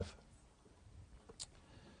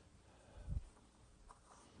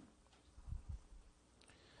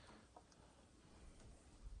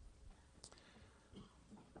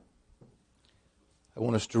I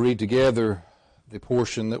want us to read together the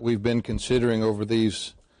portion that we've been considering over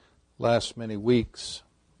these last many weeks.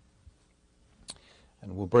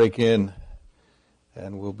 And we'll break in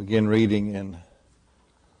and we'll begin reading in,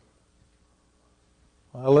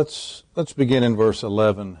 let's begin in verse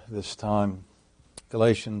 11 this time.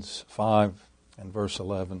 Galatians 5 and verse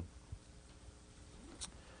 11.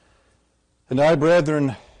 And I,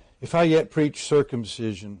 brethren, if I yet preach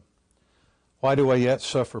circumcision, why do I yet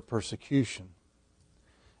suffer persecution?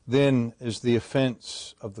 Then is the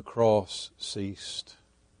offense of the cross ceased.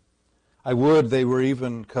 I would they were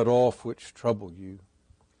even cut off which trouble you.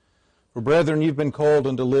 For brethren, you've been called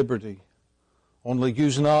unto liberty. Only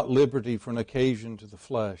use not liberty for an occasion to the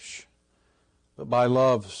flesh, but by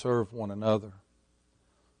love serve one another.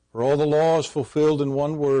 For all the law is fulfilled in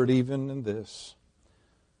one word, even in this: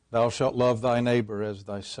 Thou shalt love thy neighbor as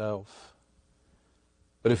thyself.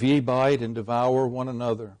 But if ye bite and devour one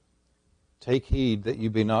another, take heed that you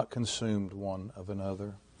be not consumed one of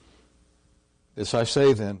another. This I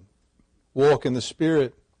say then, walk in the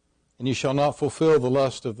Spirit, and ye shall not fulfill the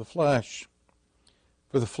lust of the flesh.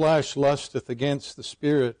 For the flesh lusteth against the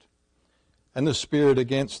Spirit, and the Spirit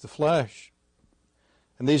against the flesh.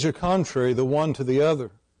 And these are contrary the one to the other,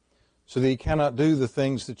 so that ye cannot do the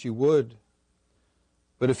things that you would.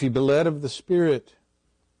 But if ye be led of the Spirit,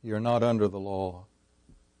 ye are not under the law.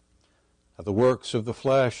 Now the works of the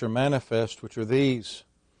flesh are manifest, which are these: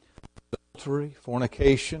 adultery,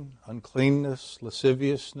 fornication, uncleanness,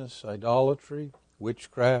 lasciviousness, idolatry,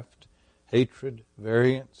 witchcraft, hatred,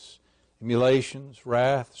 variance, emulations,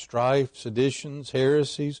 wrath, strife, seditions,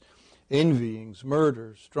 heresies, envyings,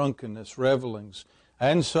 murders, drunkenness, revellings,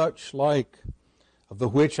 and such like, of the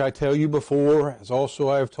which I tell you before, as also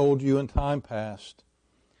I have told you in time past,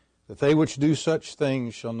 that they which do such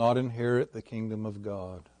things shall not inherit the kingdom of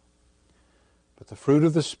God. But the fruit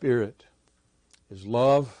of the Spirit is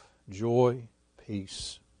love, joy,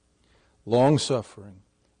 peace, long-suffering,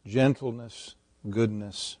 gentleness,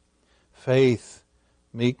 goodness, faith,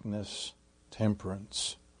 meekness,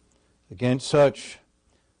 temperance. Against such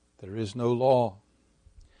there is no law.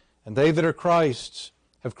 And they that are Christ's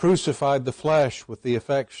have crucified the flesh with the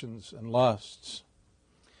affections and lusts.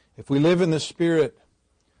 If we live in the Spirit,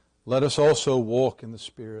 let us also walk in the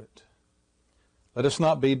Spirit. Let us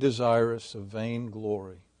not be desirous of vain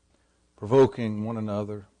glory, provoking one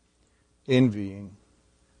another, envying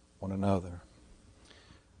one another.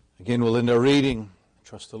 Again, we'll end our reading.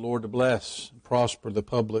 Trust the Lord to bless and prosper the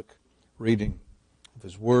public reading of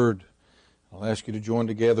His Word. I'll ask you to join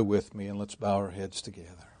together with me, and let's bow our heads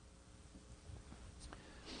together.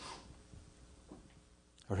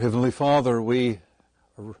 Our Heavenly Father, we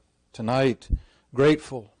are tonight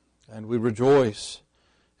grateful and we rejoice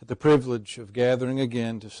at the privilege of gathering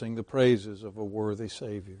again to sing the praises of a worthy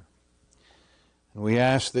Savior. And we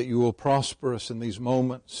ask that you will prosper us in these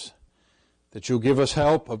moments, that you'll give us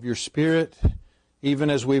help of your Spirit, even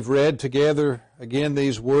as we've read together again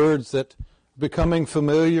these words that are becoming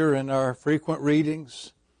familiar in our frequent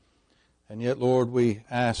readings. And yet, Lord, we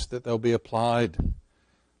ask that they'll be applied,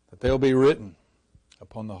 that they'll be written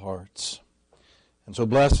upon the hearts. And so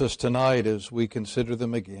bless us tonight as we consider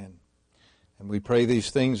them again. And we pray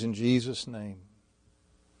these things in Jesus' name.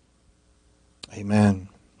 Amen.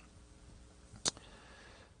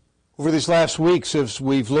 Over these last weeks, as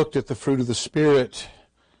we've looked at the fruit of the Spirit,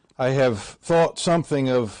 I have thought something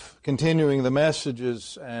of continuing the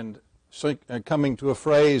messages and coming to a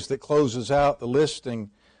phrase that closes out the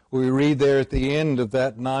listing. We read there at the end of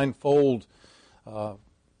that ninefold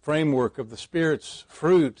framework of the Spirit's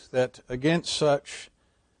fruit, that against such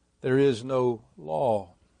there is no law.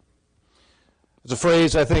 It's a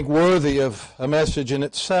phrase, I think, worthy of a message in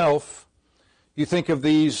itself. You think of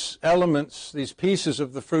these elements, these pieces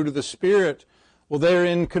of the fruit of the Spirit, well, they're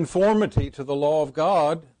in conformity to the law of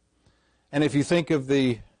God. And if you think of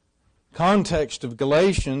the context of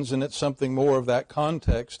Galatians, and it's something more of that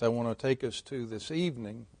context I want to take us to this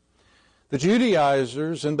evening, the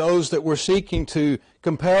Judaizers and those that were seeking to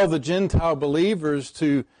compel the Gentile believers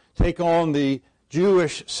to take on the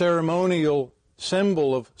Jewish ceremonial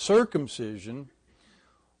symbol of circumcision,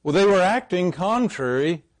 well, they were acting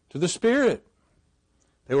contrary to the Spirit.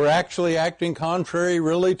 They were actually acting contrary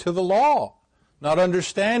really to the law, not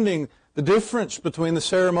understanding the difference between the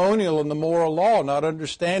ceremonial and the moral law, not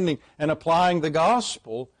understanding and applying the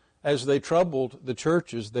gospel as they troubled the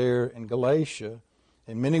churches there in Galatia.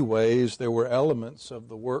 In many ways, there were elements of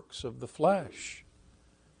the works of the flesh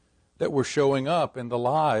that were showing up in the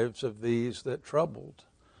lives of these that troubled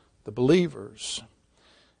the believers.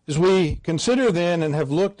 As we consider then and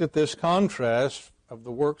have looked at this contrast of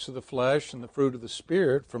the works of the flesh and the fruit of the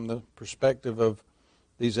Spirit from the perspective of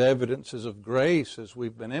these evidences of grace, as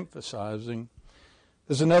we've been emphasizing,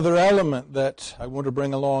 there's another element that I want to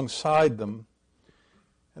bring alongside them,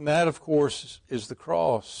 and that, of course, is the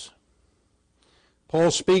cross.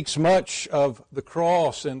 Paul speaks much of the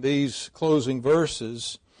cross in these closing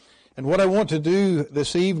verses, and what I want to do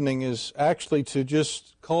this evening is actually to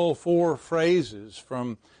just cull 4 phrases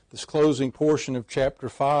from this closing portion of chapter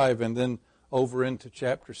 5 and then over into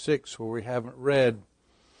chapter 6 where we haven't read,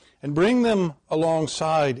 and bring them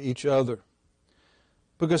alongside each other.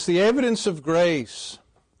 Because the evidence of grace,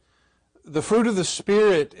 the fruit of the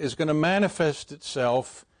Spirit, is going to manifest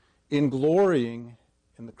itself in glorying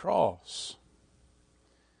in the cross.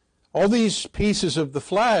 All these pieces of the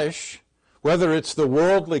flesh, whether it's the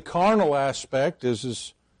worldly carnal aspect, as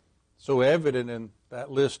is so evident in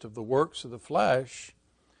that list of the works of the flesh,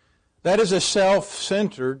 that is a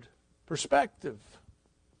self-centered perspective.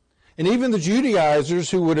 And even the Judaizers,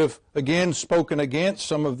 who would have again spoken against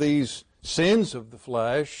some of these sins of the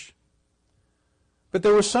flesh, but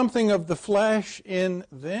there was something of the flesh in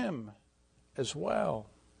them as well.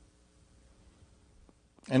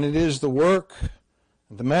 And it is the work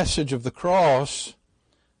and the message of the cross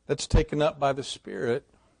that's taken up by the Spirit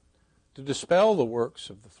to dispel the works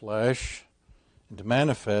of the flesh and to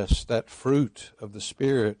manifest that fruit of the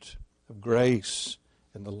Spirit of grace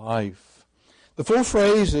in the life. The 4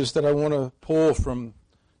 phrases that I want to pull from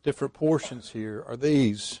different portions here are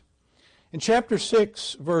these. In chapter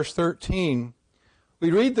 6, verse 13,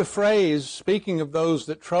 we read the phrase, speaking of those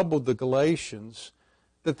that troubled the Galatians,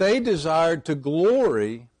 that they desired to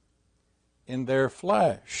glory in their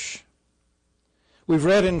flesh. We've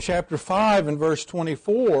read in chapter 5 and verse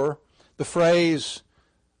 24 the phrase,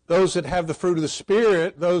 those that have the fruit of the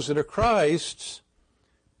Spirit, those that are Christ's,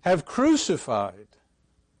 have crucified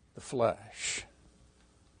the flesh.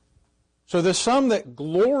 So there's some that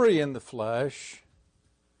glory in the flesh,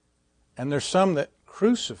 and there's some that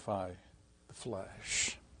crucify the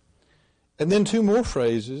flesh. And then 2 more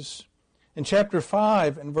phrases. In chapter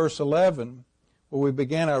 5 and verse 11, where we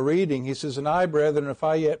began our reading, he says, "And I, brethren, if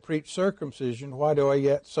I yet preach circumcision, why do I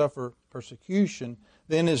yet suffer persecution?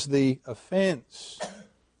 Then is the offense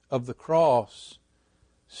of the cross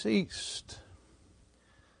ceased."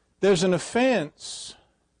 There's an offense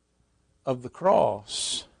of the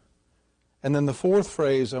cross. And then the 4th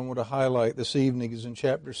phrase I want to highlight this evening is in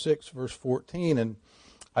chapter 6, verse 14. And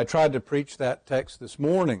I tried to preach that text this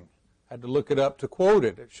morning. I had to look it up to quote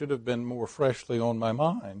it. It should have been more freshly on my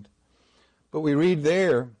mind. But we read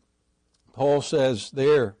there, Paul says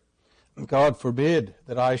there, "God forbid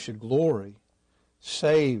that I should glory,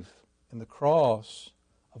 save in the cross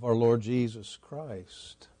of our Lord Jesus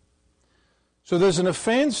Christ." So there's an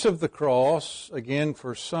offense of the cross, again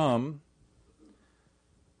for some,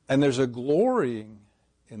 and there's a glorying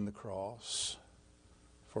in the cross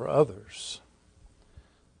for others.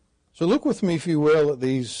 So look with me, if you will, at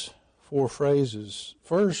these 4 phrases.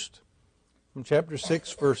 First, from chapter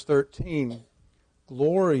 6, verse 13,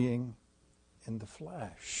 glorying in the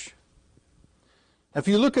flesh. Now, if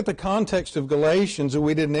you look at the context of Galatians, and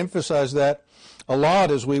we didn't emphasize that a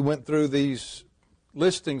lot as we went through these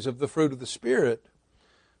listings of the fruit of the Spirit,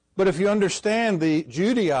 but if you understand the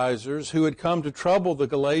Judaizers who had come to trouble the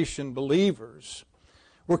Galatian believers,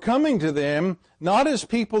 were coming to them not as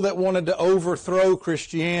people that wanted to overthrow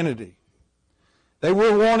Christianity. They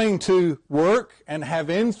were wanting to work and have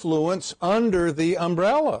influence under the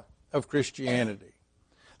umbrella of Christianity.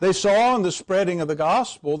 They saw in the spreading of the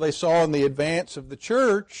gospel, they saw in the advance of the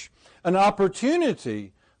church, an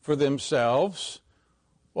opportunity for themselves,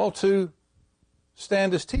 to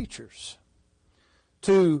stand as teachers,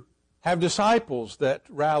 to have disciples that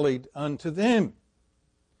rallied unto them.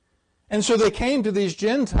 And so they came to these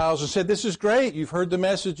Gentiles and said, "This is great, you've heard the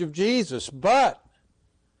message of Jesus, but,"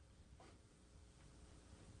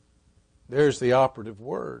 there's the operative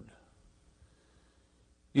word,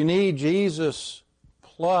 "you need Jesus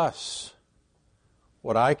plus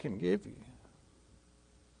what I can give you."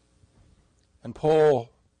 And Paul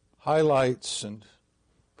highlights and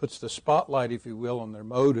puts the spotlight, if you will, on their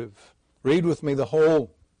motive. Read with me the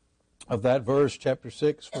whole of that verse, chapter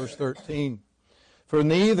 6, verse 13. "For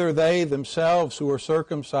neither they themselves who are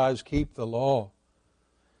circumcised keep the law,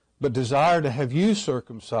 but desire to have you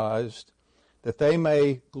circumcised, that they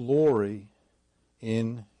may glory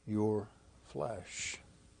in your flesh."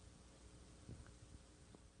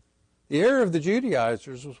 The error of the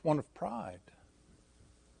Judaizers was one of pride.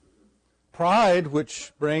 Pride,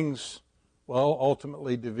 which brings,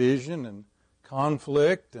 ultimately division and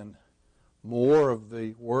conflict and more of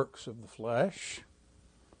the works of the flesh,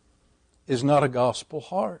 is not a gospel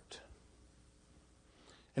heart.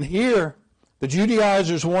 And here, The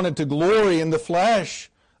Judaizers wanted to glory in the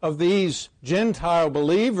flesh of these Gentile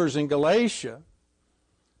believers in Galatia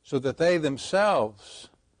so that they themselves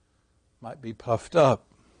might be puffed up.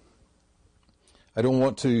 I don't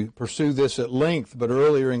want to pursue this at length, but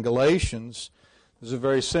earlier in Galatians, there's a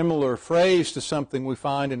very similar phrase to something we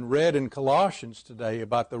find and read in Colossians today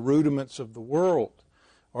about the rudiments of the world,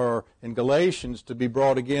 or in Galatians, to be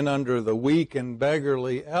brought again under the weak and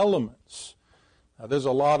beggarly elements. Now, there's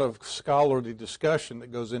a lot of scholarly discussion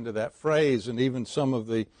that goes into that phrase, and even some of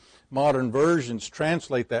the modern versions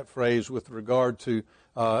translate that phrase with regard to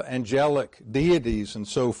angelic deities and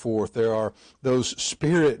so forth. There are those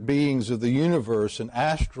spirit beings of the universe and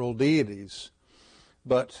astral deities.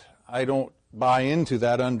 But I don't buy into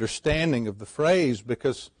that understanding of the phrase,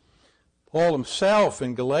 because Paul himself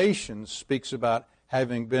in Galatians speaks about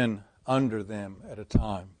having been under them at a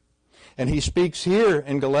time. And he speaks here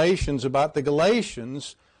in Galatians about the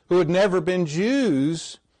Galatians who had never been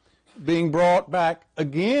Jews being brought back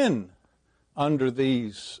again under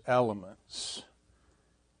these elements.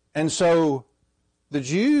 And so the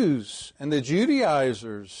Jews and the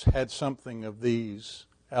Judaizers had something of these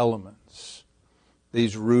elements,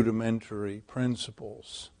 these rudimentary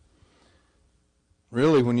principles.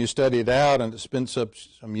 Really, when you study it out, and it's been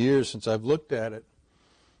some years since I've looked at it,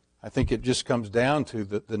 I think it just comes down to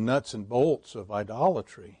the nuts and bolts of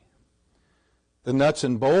idolatry, the nuts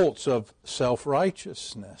and bolts of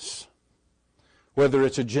self-righteousness, whether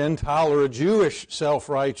it's a Gentile or a Jewish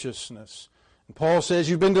self-righteousness. And Paul says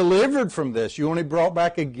you've been delivered from this. You only brought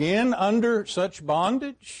back again under such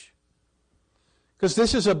bondage? Because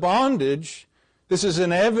this is a bondage. This is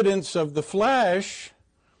an evidence of the flesh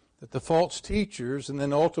that the false teachers, and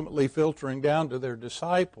then ultimately filtering down to their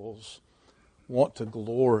disciples, want to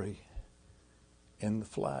glory in the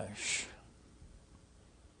flesh.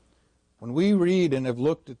 When we read and have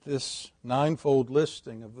looked at this ninefold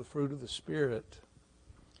listing of the fruit of the Spirit,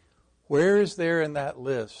 where is there in that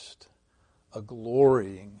list a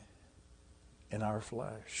glorying in our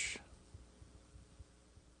flesh?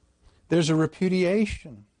 There's a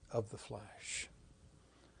repudiation of the flesh.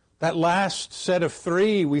 That last set of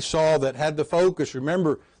three we saw that had the focus,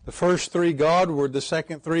 remember, the first three Godward, the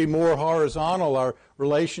second three more horizontal, our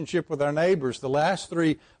relationship with our neighbors. The last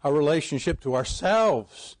three, our relationship to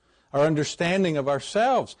ourselves, our understanding of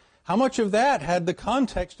ourselves. How much of that had the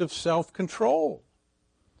context of self-control,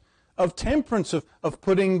 of temperance, of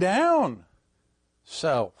putting down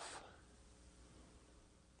self?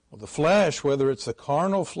 Well, the flesh, whether it's the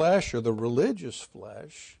carnal flesh or the religious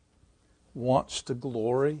flesh, wants to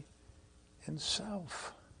glory in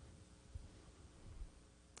self.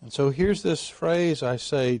 And so here's this phrase I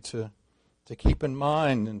say to keep in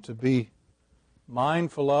mind and to be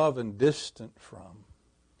mindful of and distant from: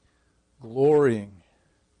 glorying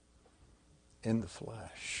in the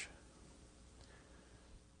flesh.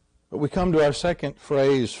 But we come to our second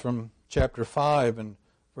phrase from chapter 5 and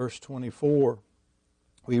verse 24.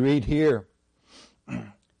 We read here,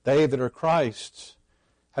 "They that are Christ's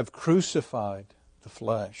have crucified the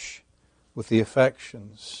flesh with the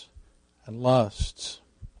affections and lusts."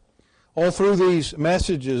 All through these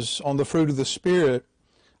messages on the fruit of the Spirit,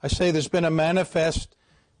 I say there's been a manifest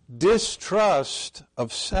distrust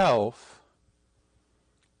of self,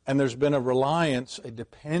 and there's been a reliance, a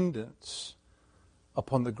dependence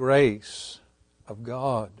upon the grace of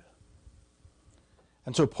God.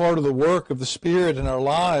 And so part of the work of the Spirit in our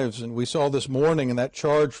lives, and we saw this morning in that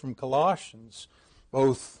charge from Colossians,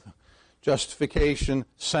 both justification,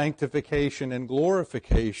 sanctification, and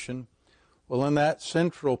glorification. Well, in that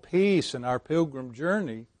central piece in our pilgrim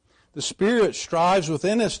journey, the Spirit strives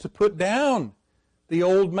within us to put down the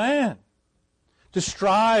old man, to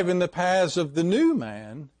strive in the paths of the new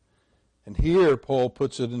man. And here Paul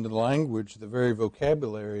puts it into the language, the very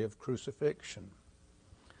vocabulary of crucifixion,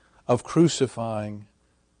 of crucifying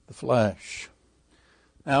the flesh.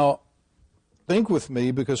 Now, think with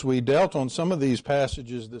me, because we dealt on some of these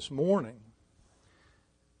passages this morning.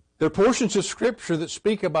 There are portions of Scripture that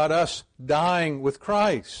speak about us dying with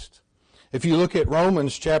Christ. If you look at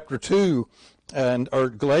Romans chapter 2, or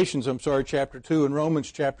Galatians, chapter 2, and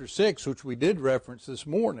Romans chapter 6, which we did reference this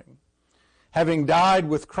morning, having died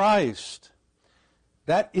with Christ,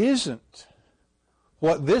 that isn't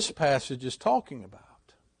what this passage is talking about.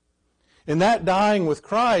 In that dying with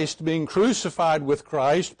Christ, being crucified with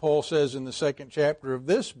Christ, Paul says in the second chapter of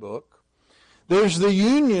this book, there's the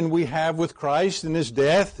union we have with Christ in His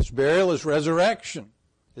death, His burial, His resurrection,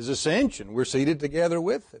 His ascension. We're seated together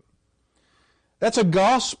with Him. That's a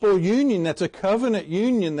gospel union. That's a covenant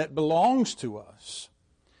union that belongs to us.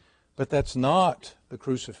 But that's not the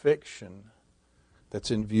crucifixion that's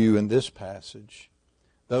in view in this passage.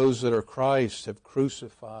 Those that are Christ have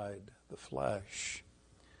crucified the flesh.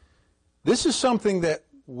 This is something that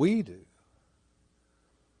we do.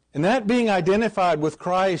 And that being identified with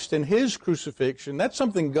Christ and His crucifixion, that's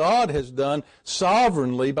something God has done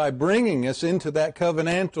sovereignly by bringing us into that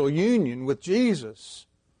covenantal union with Jesus.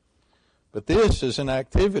 But this is an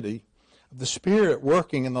activity of the Spirit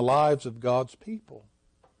working in the lives of God's people.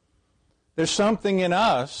 There's something in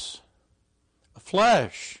us, a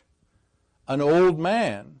flesh, an old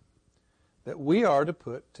man, that we are to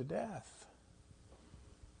put to death.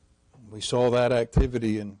 We saw that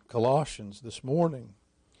activity in Colossians this morning.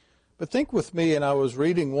 But think with me, and I was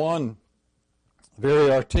reading one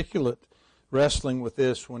very articulate wrestling with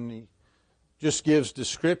this when he just gives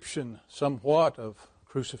description somewhat of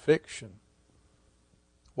crucifixion.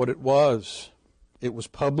 What it was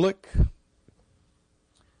public.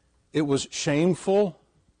 It was shameful.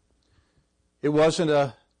 It wasn't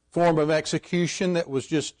a form of execution that was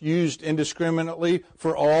just used indiscriminately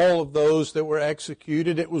for all of those that were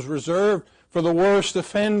executed. It was reserved for the worst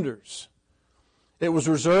offenders. It was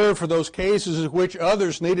reserved for those cases in which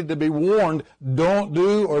others needed to be warned, don't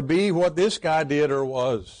do or be what this guy did or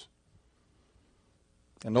was.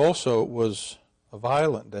 And also it was a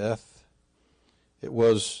violent death. It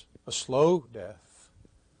was a slow death,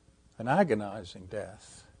 an agonizing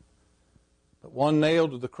death. But one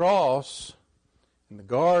nailed to the cross and the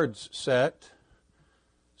guards set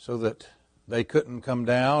so that they couldn't come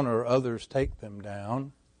down or others take them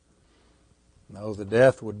down. No, the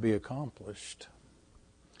death would be accomplished.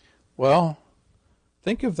 Well,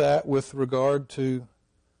 think of that with regard to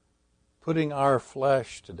putting our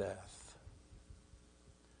flesh to death,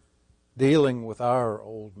 dealing with our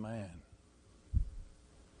old man.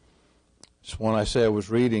 This one I say I was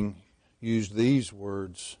reading used these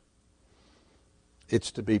words. It's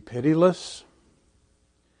to be pitiless.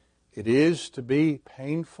 It is to be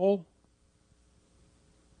painful.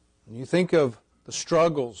 And you think of the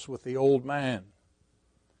struggles with the old man,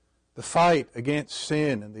 the fight against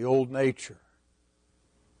sin and the old nature.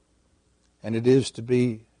 And it is to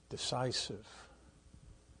be decisive.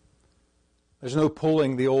 There's no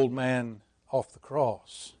pulling the old man off the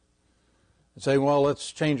cross and saying, well,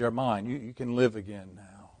 let's change our mind. You can live again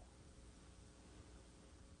now.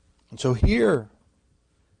 And so here's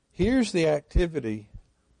the activity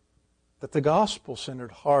that the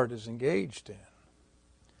gospel-centered heart is engaged in.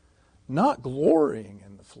 Not glorying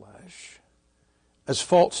in the flesh, as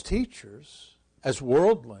false teachers, as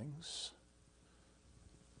worldlings,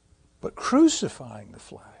 but crucifying the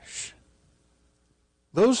flesh.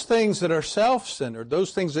 Those things that are self-centered,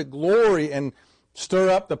 those things that glory and stir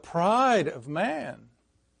up the pride of man,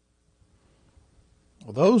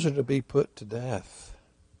 well, those are to be put to death,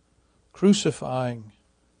 crucifying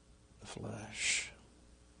the flesh.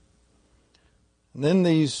 And then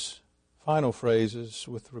these final phrases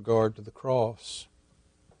with regard to the cross.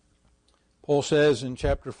 Paul says in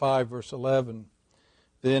chapter 5, verse 11,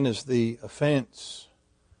 then as the offense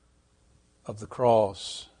of the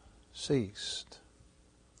cross ceased.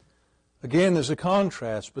 Again, there's a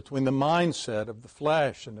contrast between the mindset of the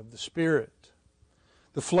flesh and of the spirit.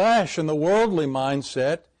 The flesh and the worldly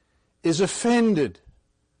mindset is offended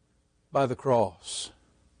by the cross.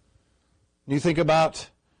 You think about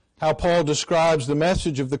how Paul describes the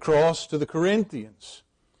message of the cross to the Corinthians.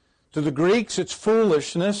 To the Greeks, it's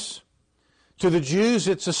foolishness. To the Jews,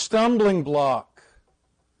 it's a stumbling block.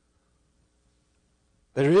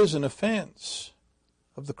 There is an offense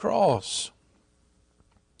of the cross.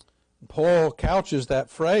 And Paul couches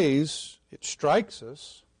that phrase, it strikes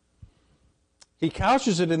us. He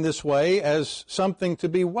couches it in this way as something to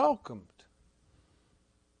be welcomed.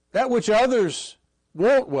 That which others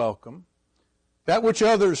won't welcome, that which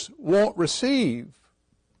others won't receive,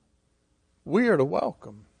 we are to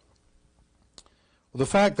welcome. Well, the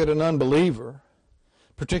fact that an unbeliever,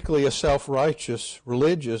 particularly a self-righteous,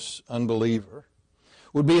 religious unbeliever,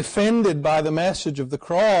 would be offended by the message of the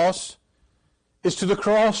cross is to the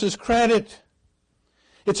cross's credit.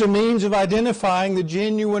 It's a means of identifying the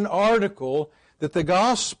genuine article that the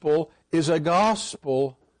gospel is a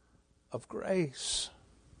gospel of grace.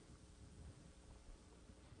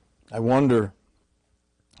 I wonder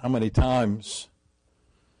how many times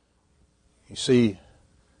you see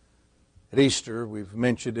at Easter, we've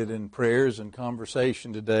mentioned it in prayers and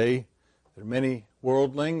conversation today, there are many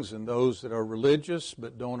worldlings and those that are religious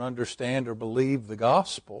but don't understand or believe the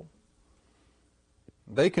gospel.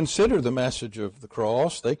 They consider the message of the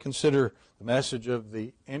cross. They consider the message of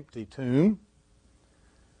the empty tomb.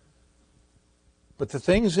 But the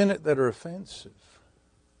things in it that are offensive,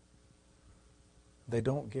 they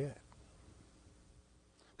don't get.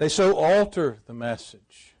 They so alter the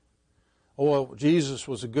message. Oh, well, Jesus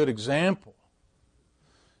was a good example.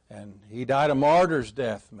 And he died a martyr's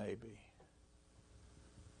death, maybe.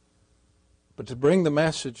 But to bring the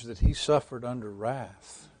message that he suffered under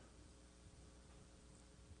wrath,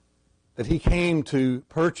 that he came to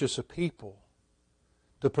purchase a people,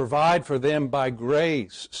 to provide for them by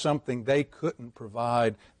grace something they couldn't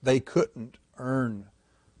provide, they couldn't earn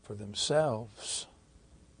for themselves,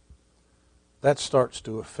 that starts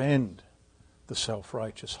to offend the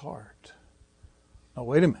self-righteous heart. Now,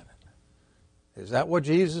 wait a minute. Is that what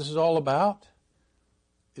Jesus is all about?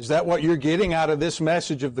 Is that what you're getting out of this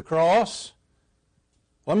message of the cross?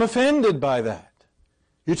 Well, I'm offended by that.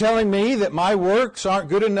 You're telling me that my works aren't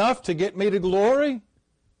good enough to get me to glory?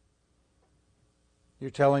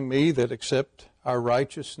 You're telling me that except our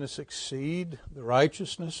righteousness exceed the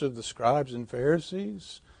righteousness of the scribes and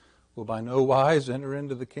Pharisees, will by no wise enter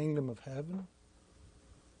into the kingdom of heaven?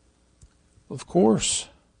 Of course,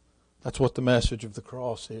 that's what the message of the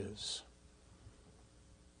cross is.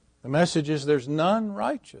 The message is there's none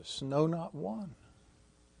righteous, no, not one.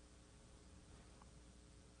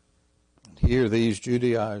 And here these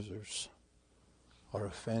Judaizers are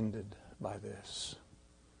offended by this.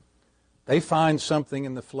 They find something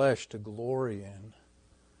in the flesh to glory in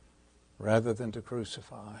rather than to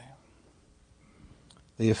crucify.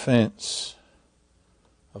 The offense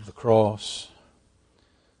of the cross.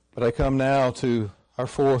 But I come now to our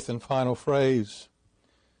fourth and final phrase.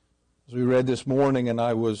 As we read this morning, and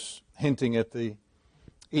I was hinting at the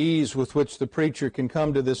ease with which the preacher can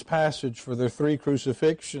come to this passage for their three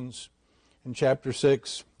crucifixions in chapter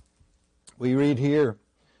 6, we read here,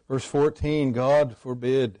 verse 14, God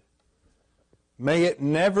forbid, may it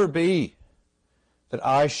never be that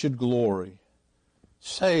I should glory,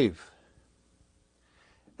 save,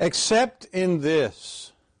 except in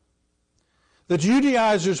this. The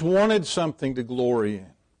Judaizers wanted something to glory in.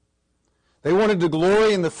 They wanted to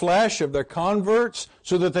glory in the flesh of their converts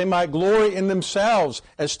so that they might glory in themselves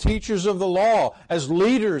as teachers of the law, as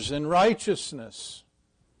leaders in righteousness.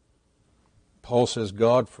 Paul says,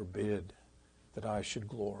 God forbid that I should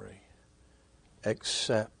glory,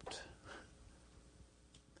 except,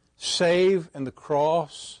 save in the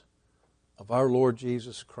cross of our Lord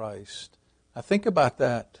Jesus Christ. Now think about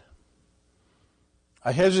that.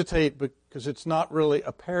 I hesitate because it's not really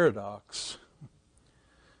a paradox.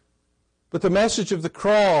 But the message of the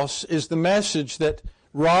cross is the message that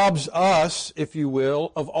robs us, if you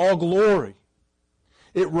will, of all glory.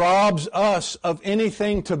 It robs us of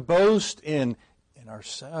anything to boast in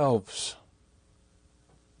ourselves.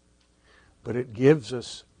 But it gives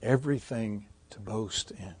us everything to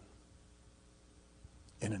boast in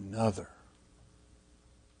another.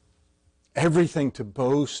 Everything to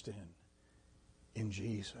boast in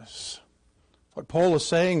Jesus. What Paul is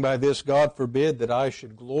saying by this, God forbid that I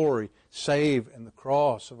should glory, save in the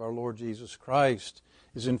cross of our Lord Jesus Christ,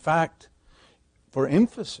 is in fact for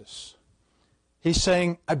emphasis. He's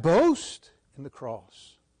saying, I boast in the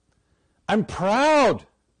cross. I'm proud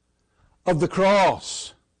of the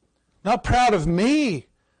cross. Not proud of me,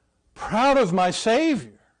 proud of my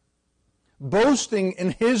Savior. Boasting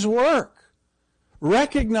in His work.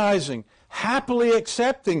 Recognizing, happily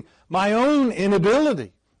accepting my own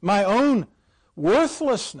inability, my own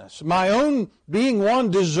worthlessness, my own being one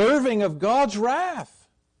deserving of God's wrath.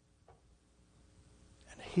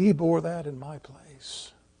 And He bore that in my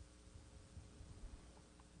place.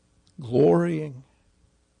 Glorying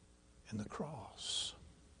in the cross.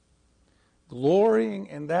 Glorying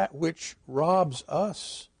in that which robs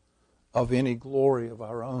us of any glory of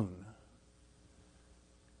our own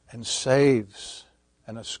and saves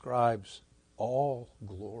and ascribes all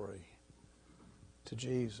glory to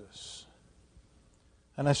Jesus.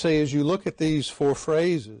 And I say, as you look at these four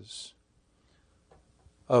phrases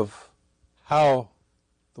of how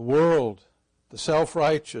the world, the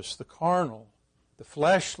self-righteous, the carnal, the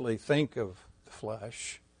fleshly think of the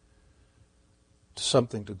flesh, to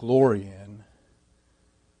something to glory in,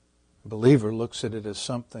 the believer looks at it as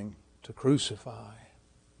something to crucify.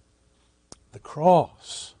 The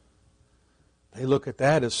cross, they look at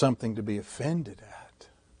that as something to be offended at.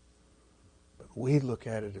 But we look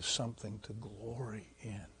at it as something to glory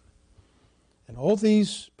in. And all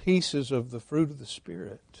these pieces of the fruit of the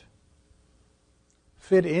Spirit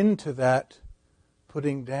fit into that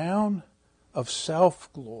putting down of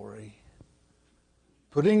self-glory,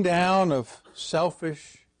 putting down of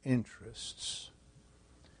selfish interests,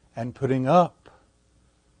 and putting up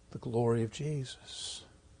the glory of Jesus,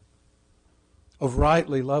 of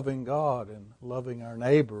rightly loving God and loving our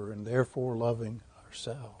neighbor and therefore loving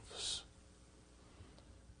ourselves.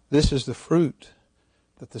 This is the fruit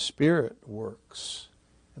that the Spirit works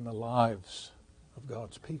in the lives of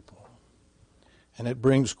God's people. And it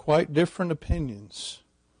brings quite different opinions,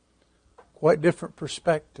 quite different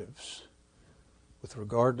perspectives with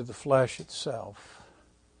regard to the flesh itself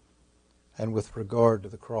and with regard to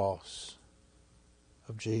the cross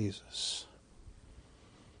of Jesus.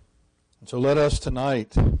 And so let us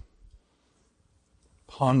tonight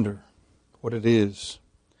ponder what it is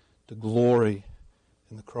to glory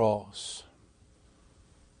in the cross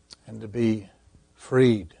and to be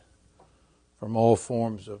freed from all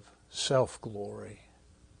forms of self-glory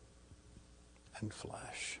and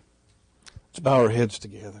flesh. Let's bow our heads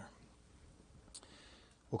together.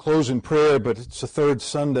 We'll close in prayer, but it's the third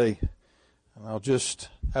Sunday, and I'll just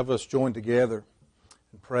have us join together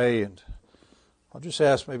and pray, and I'll just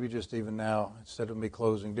ask maybe just even now, instead of me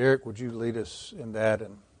closing, Derek, would you lead us in that,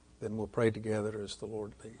 and then we'll pray together as the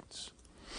Lord leads.